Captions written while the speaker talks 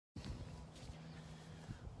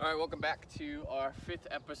All right, welcome back to our 5th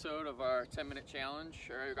episode of our 10-minute challenge.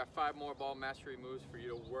 All right, we've got 5 more ball mastery moves for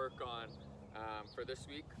you to work on for this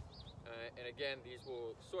week. And again, these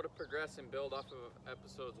will sort of progress and build off of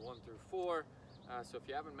episodes 1 through 4. So if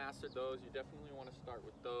you haven't mastered those, you definitely want to start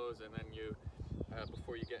with those, and then you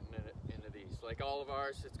before you get into these. Like all of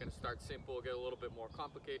ours, it's going to start simple, get a little bit more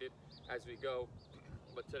complicated as we go.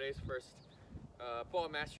 But today's first ball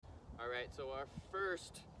mastery. All right, so our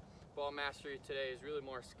first ball mastery today is really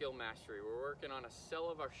more skill mastery. We're working on a sell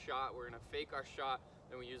of our shot. We're going to fake our shot,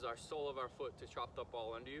 then we use our sole of our foot to chop the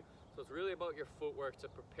ball under you. So it's really about your footwork to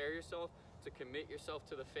prepare yourself, to commit yourself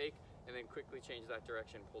to the fake, and then quickly change that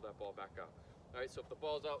direction, pull that ball back out. All right, so if the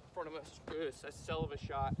ball's out in front of us, it's a sell of a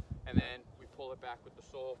shot, and then we pull it back with the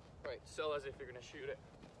sole. All right, sell as if you're going to shoot it,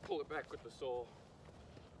 pull it back with the sole.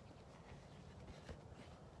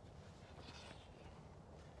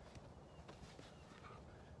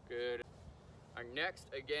 Good. Our next,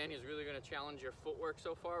 again, is really going to challenge your footwork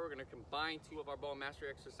so far. We're going to combine 2 of our ball mastery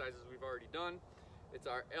exercises we've already done. It's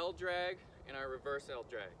our L drag and our reverse L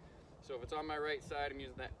drag. So if it's on my right side, I'm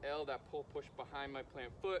using that L, that pull push behind my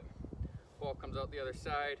plant foot. Ball comes out the other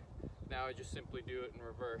side. Now I just simply do it in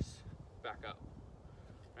reverse, back up.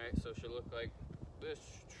 All right, so it should look like this.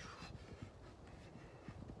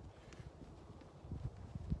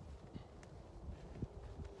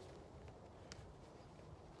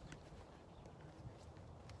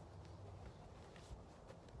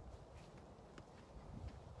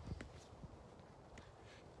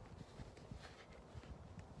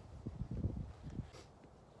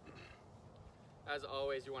 As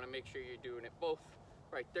always, you want to make sure you're doing it both,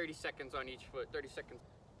 right? 30 seconds on each foot, 30 seconds.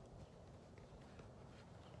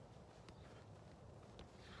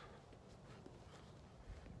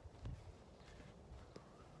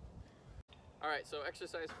 All right, so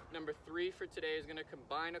exercise number 3 for today is going to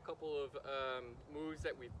combine a couple of moves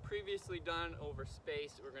that we've previously done over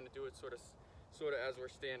space. We're going to do it sort of as we're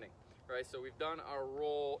standing. Right, so we've done our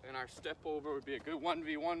roll, and our step over would be a good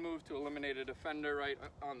 1v1 move to eliminate a defender right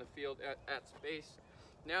on the field at space.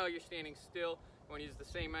 Now you're standing still. You want to use the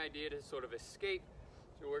same idea to sort of escape.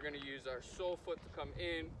 So we're going to use our sole foot to come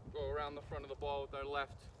in, go around the front of the ball with our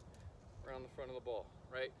left, around the front of the ball,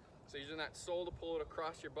 right? So using that sole to pull it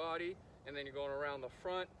across your body, and then you're going around the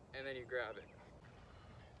front, and then you grab it.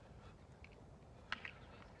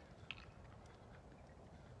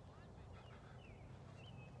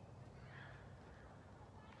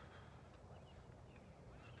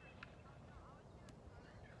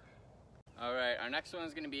 All right, our next one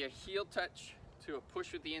is going to be a heel touch to a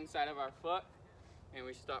push with the inside of our foot, and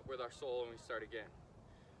we stop with our sole and we start again.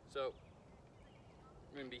 So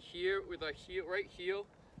we're going to be here with our heel, right heel,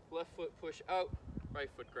 left foot push out, right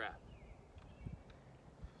foot grab.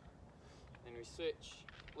 And we switch,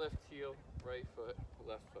 left heel, right foot,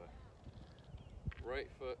 left foot. Right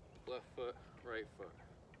foot, left foot, right foot.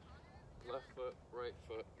 Left foot, right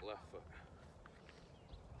foot, left foot.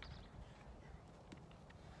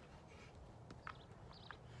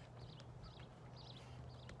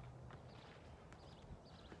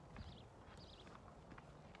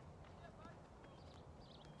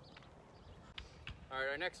 All right,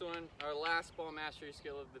 our next one, our last ball mastery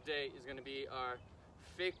skill of the day is going to be our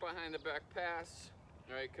fake behind the back pass,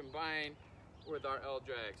 all right, combined with our L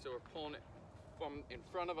drag. So we're pulling it from in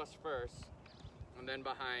front of us first, and then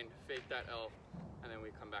behind, fake that L, and then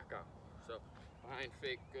we come back out. So behind,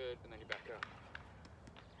 fake, good, and then you back out.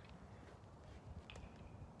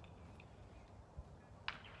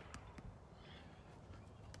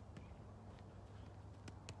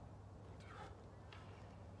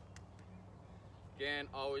 Again,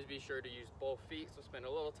 always be sure to use both feet, so spend a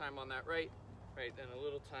little time on that right, then a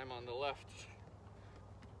little time on the left.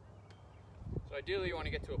 So ideally you want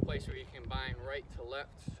to get to a place where you combine right to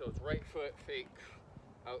left, so it's right foot, fake,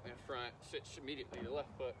 out in front, switch immediately to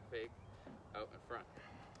left foot, fake, out in front.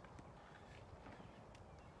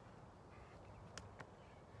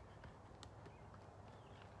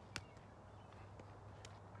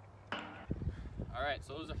 All right,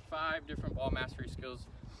 so those are 5 different ball mastery skills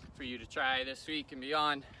for you to try this week and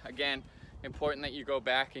beyond. Again, important that you go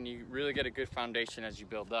back and you really get a good foundation as you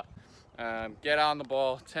build up. Get on the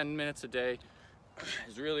ball 10 minutes a day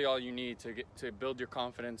is really all you need to build your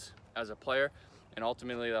confidence as a player, and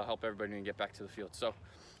ultimately that'll help everybody get back to the field. So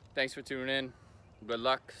thanks for tuning in. Good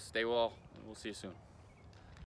luck, stay well, and we'll see you soon.